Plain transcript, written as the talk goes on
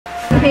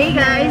Hey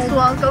guys,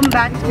 welcome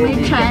back to my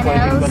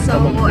channel.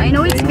 So, I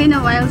know it's been a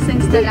while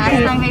since the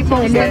last time I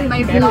posted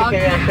my vlog.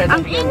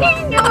 Ang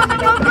ingay nyo!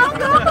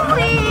 Nagbabago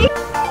ko eh!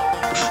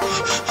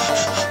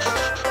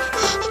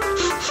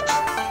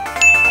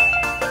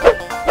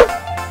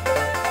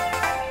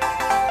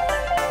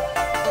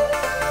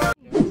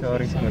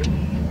 Sorry.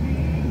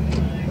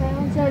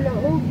 Meron sa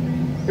loob.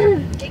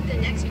 Take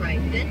the next right,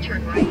 then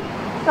turn right.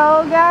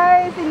 So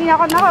guys, hindi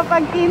ako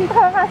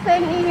nakapag-intro kasi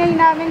ang ingay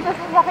namin sa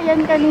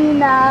sasakyan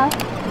kanina.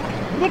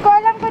 Hindi ko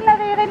alam kung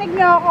naririnig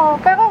niyo ako,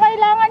 pero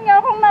kailangan niyo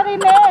akong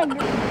marinig.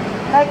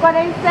 Like what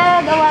I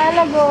said a while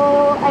ago,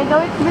 I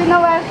know it's been a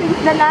while since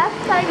the last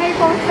time I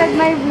posted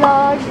my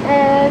vlog,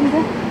 and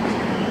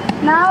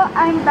now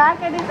I'm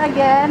back at it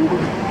again.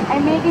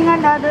 I'm making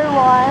another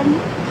one,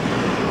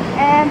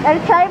 and I'll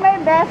try my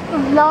best to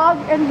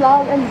vlog and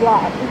vlog and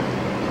vlog.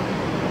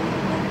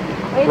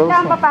 Wait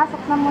lang,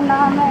 papasok na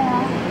muna kami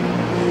ha.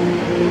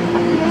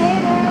 See you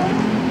later.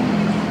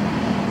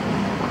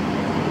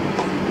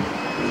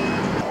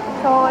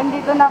 So,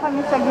 andito na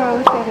kami sa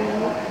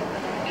grocery.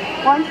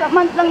 Once a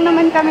month lang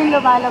naman kami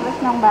lumalabas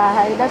ng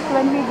bahay. That's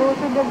when we go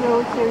to the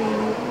grocery.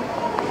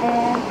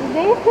 And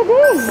today is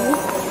today.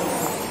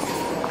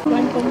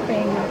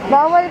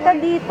 Bawal ka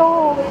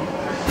dito.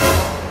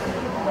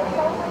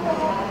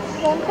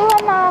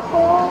 21 na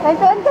ako.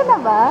 21 ka na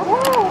ba?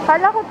 Yeah.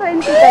 Kala ko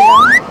 20 ka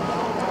lang.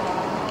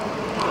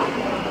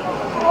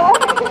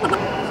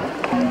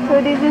 So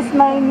this is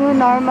my new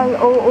normal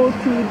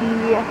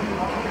OOTD.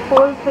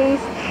 Full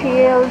face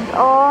shield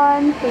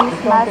on,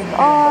 face mask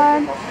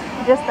on,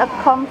 just a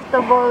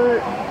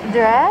comfortable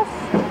dress,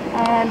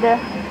 and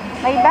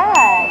my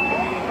bag.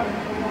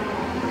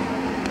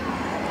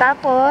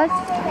 Tapos,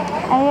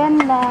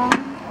 ayan lang,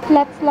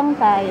 flex lang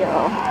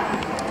tayo.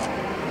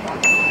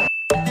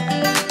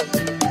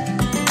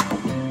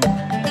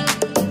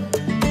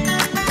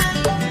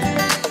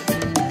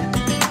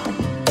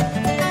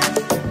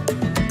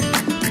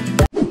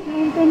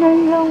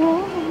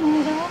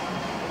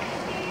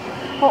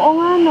 Oo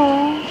nga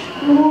no.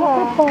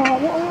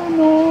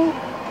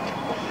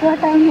 Wala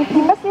tayong nito.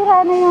 Di ba sira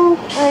na yung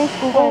rice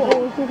cooker?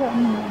 Oo, sira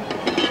na.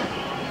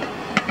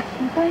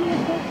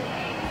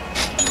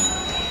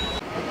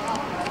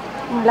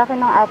 Ang laki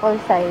ng apple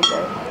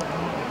cider.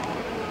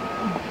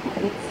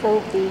 It's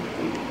so big.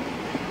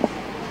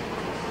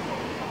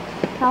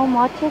 How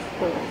much is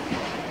this?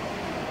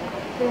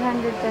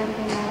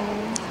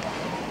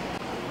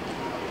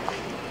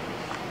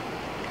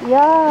 329.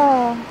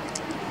 Yeah.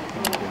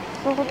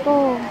 Gusto ko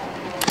to.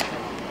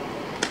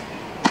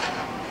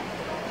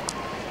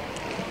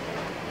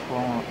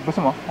 Gusto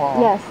mo?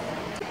 Yes.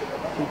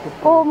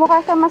 Oh, mukha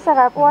siya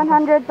masarap.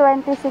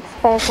 126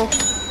 pesos.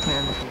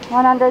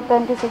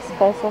 126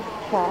 pesos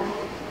siya.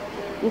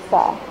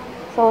 Isa.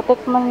 So,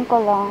 tikman ko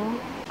lang.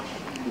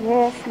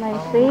 Yes, my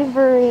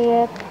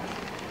favorite.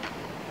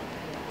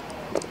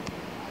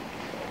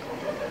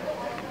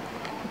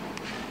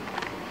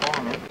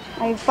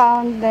 I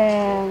found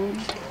them.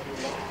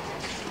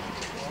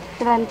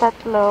 Silang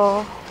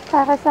tatlo.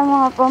 Para sa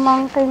mga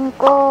pamangkin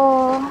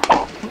ko.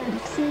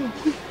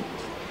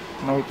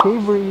 My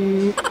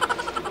favorite.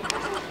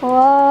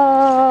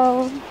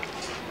 Wow!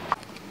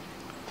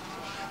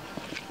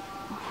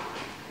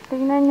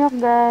 Tingnan nyo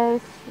guys.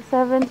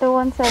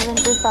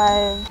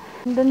 71.75.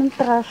 Ganda ng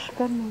trash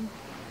can.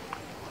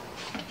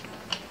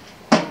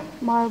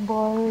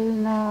 Marble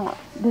na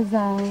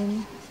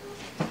design.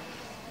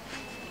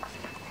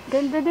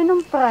 Ganda din ng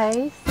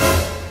price.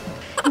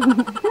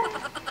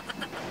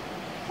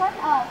 Shut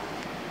up!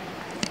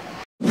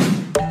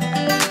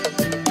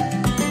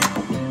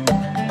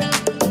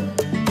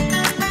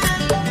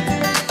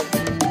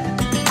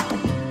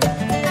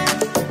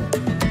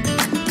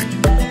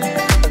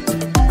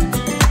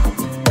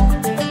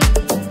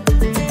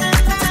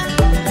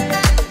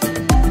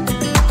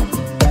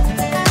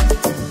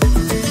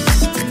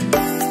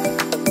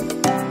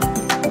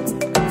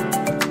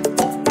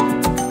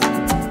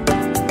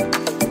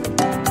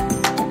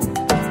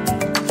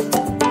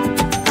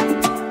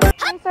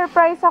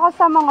 Surprise ako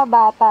sa mga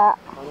bata.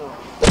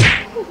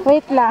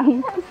 Wait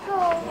lang.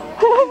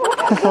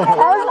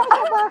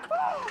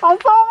 Ang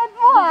sungit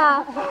mo ah.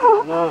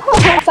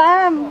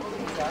 Sam,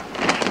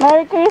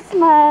 Merry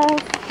Christmas.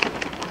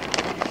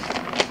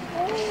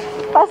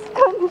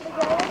 Pasko na.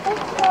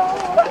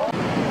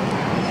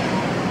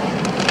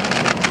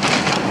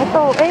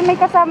 Ito, may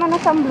kasama na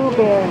siyang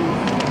blueberry.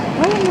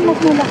 Ay, mas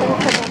malaki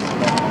sa bata.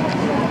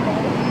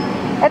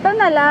 Ito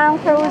na lang,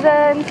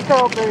 frozen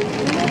strawberry.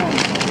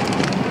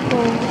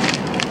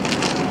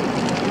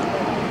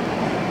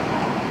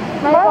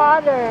 My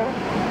water.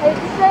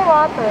 It's my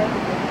water.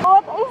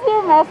 What is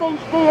your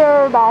message to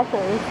your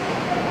bashers?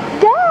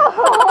 Go!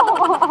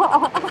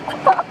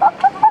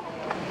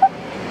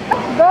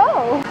 Go!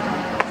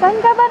 Saan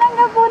ka ba nang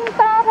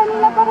napunta?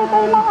 Kanina pa kita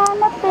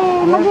hinahanap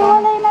eh.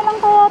 Maghiwalay na lang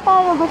kaya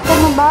tayo. Gusto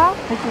mo ba?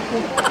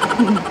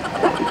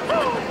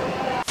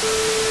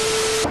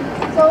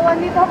 So,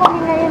 andito kami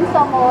ngayon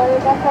sa mall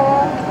kasi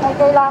may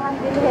kailangan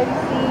bilhin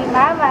si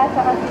Mama at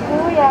si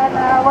Kuya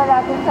na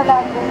wala dun sa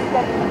London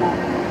kanina.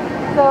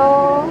 So,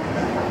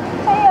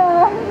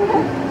 ayun.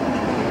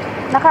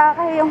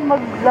 Nakakahiyang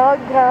mag-vlog,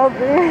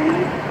 grabe.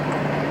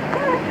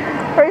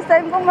 First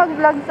time kong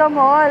mag-vlog sa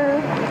mall.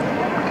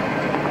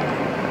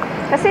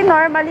 Kasi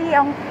normally,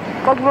 ang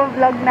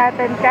pag-vlog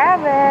natin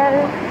travel.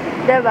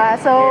 Diba?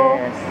 So,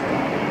 Yes.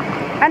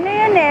 ano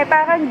yun eh,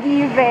 parang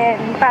given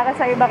para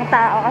sa ibang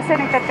tao. Kasi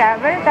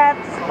nagta-travel ka,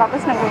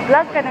 tapos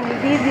nag-vlog ka,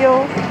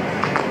 nag-video.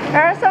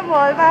 Pero sa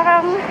mall,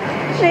 parang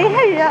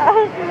nahihiya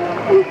ako.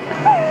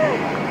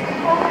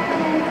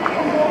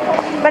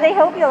 But I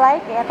hope you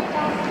like it.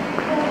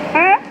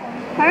 Huh?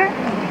 Huh?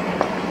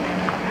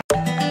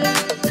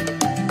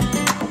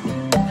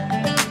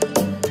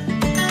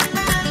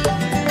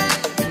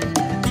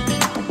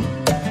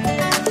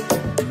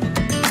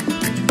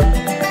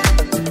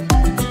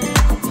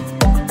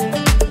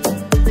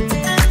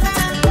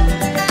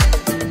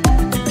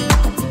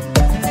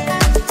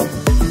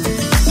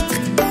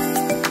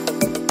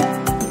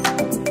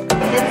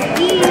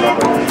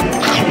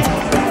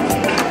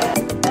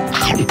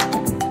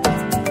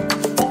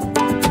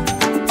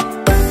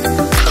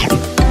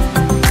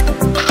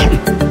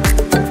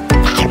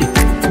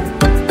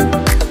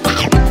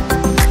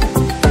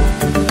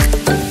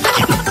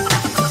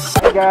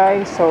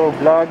 Guys, so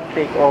vlog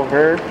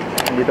takeover.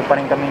 Dito pa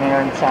rin kami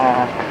ngayon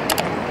sa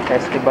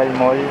Festival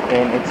Mall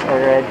and it's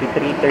already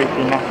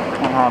 3:30 na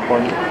ng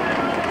hapon.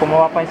 Kung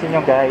mapapansin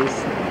nyo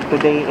guys,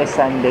 today is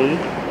Sunday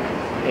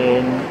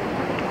and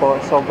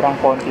sobrang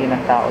konti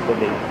ng tao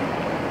today.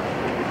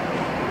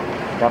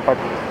 Dapat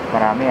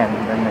marami yan,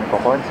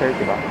 nagko-concert,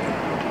 diba?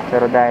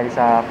 Pero dahil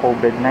sa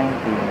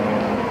COVID-19,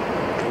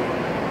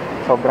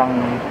 sobrang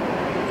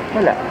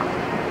wala.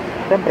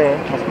 Siyempre,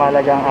 mas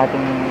mahalaga ang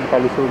ating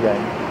kalusugan.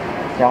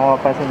 Kaya kung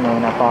mapapansin nyo,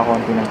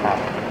 napakakunti ng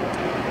tao.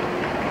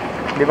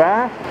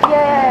 Diba?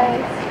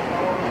 Yes.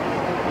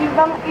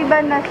 Ibang-iba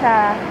na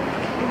siya.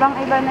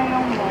 Ibang-iba na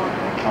yung mall.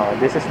 Oh,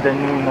 this is the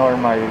new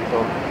normal.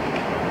 So,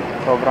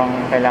 sobrang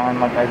kailangan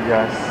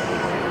mag-adjust.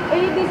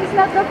 Eh, this is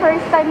not the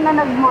first time na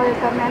nag-mall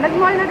kami.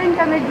 Nag-mall na rin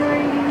kami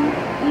during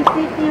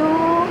ECQ,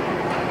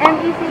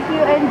 MECQ,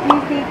 and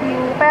GCQ.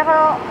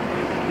 Pero,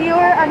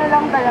 pure ano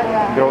lang talaga.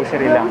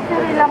 Grocery lang.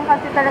 Grocery lang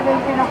kasi talaga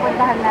yung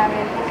pinupuntahan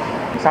namin.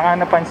 Saka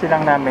napansin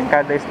lang namin,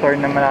 kada store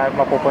na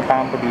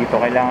mapupuntahan po dito,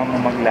 kailangan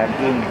mo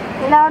mag-login.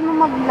 Kailangan mo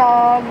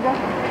mag-log,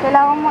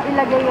 kailangan mo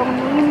ilagay yung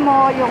name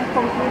mo, yung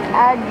complete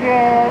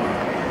address,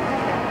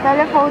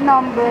 telephone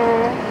number,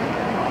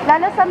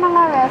 lalo sa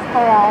mga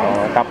restaurants.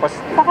 Oh, tapos,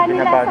 Sa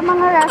kanila, sa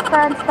mga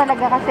restaurants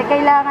talaga kasi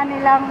kailangan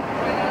nilang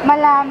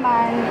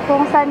malaman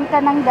kung saan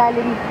ka nang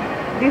galing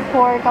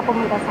before ka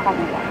pumunta sa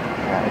kanila.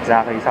 Yeah,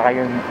 exactly. Saka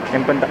yun,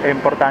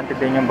 importante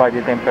din yung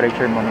body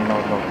temperature mo,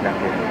 nino-note lang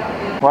din.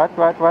 What?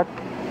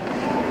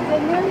 The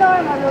new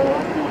normal,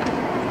 okay.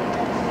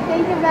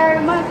 Thank you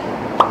very much,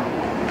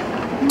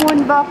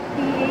 Moonbuck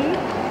PA.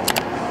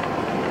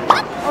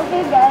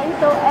 Okay guys,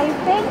 so I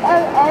think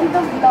I'll end the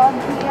vlog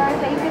here.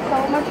 Thank you so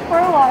much for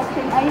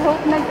watching. I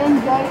hope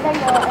nag-enjoy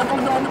kayo. At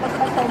again,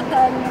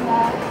 pagpasensyahan nyo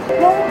na.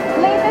 Yung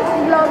latest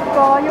vlog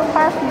ko, yung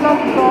past vlog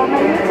ko,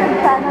 my YouTube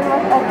channel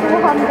was at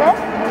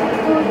 200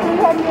 to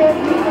 300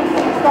 YouTube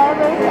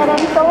subscribers. And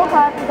I'm so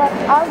happy that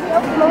I'll be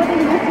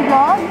uploading this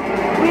vlog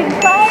with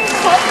 500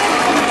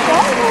 subscribers.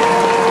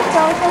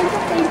 So thank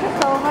you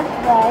so much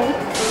guys.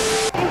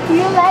 If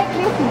you like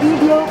this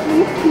video,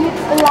 please hit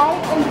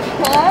like and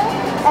share.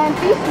 And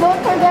please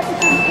don't forget to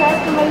subscribe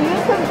to my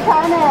YouTube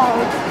channel.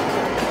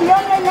 See you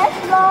on my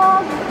next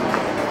vlog!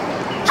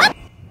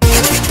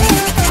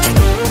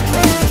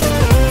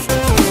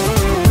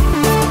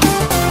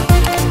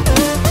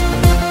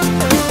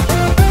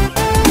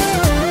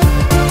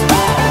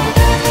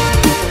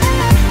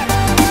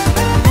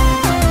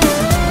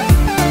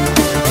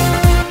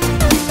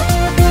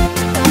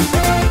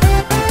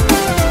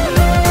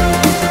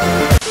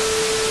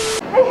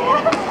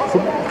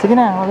 Sige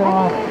na,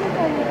 mag-ano.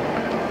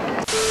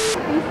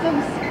 Please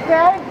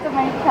subscribe to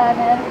my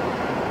channel.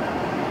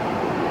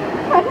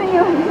 Ano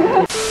yun?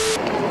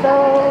 So,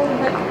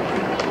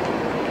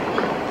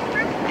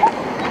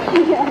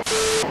 yeah.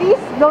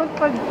 Please don't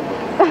forget.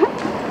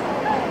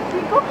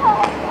 Hindi ko